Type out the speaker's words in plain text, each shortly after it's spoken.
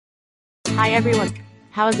Hi everyone,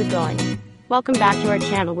 how is it going? Welcome back to our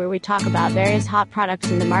channel where we talk about various hot products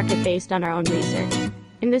in the market based on our own research.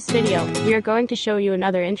 In this video, we are going to show you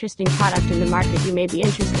another interesting product in the market you may be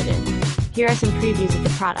interested in. Here are some previews of the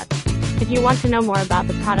product. If you want to know more about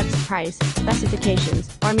the product's price,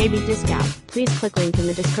 specifications, or maybe discount, please click link in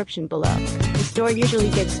the description below. The store usually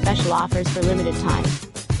gives special offers for limited time.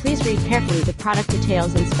 Please read carefully the product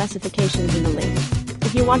details and specifications in the link.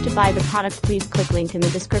 If you want to buy the product, please click link in the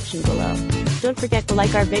description below. Don't forget to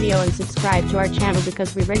like our video and subscribe to our channel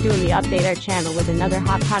because we regularly update our channel with another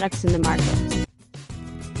hot products in the market.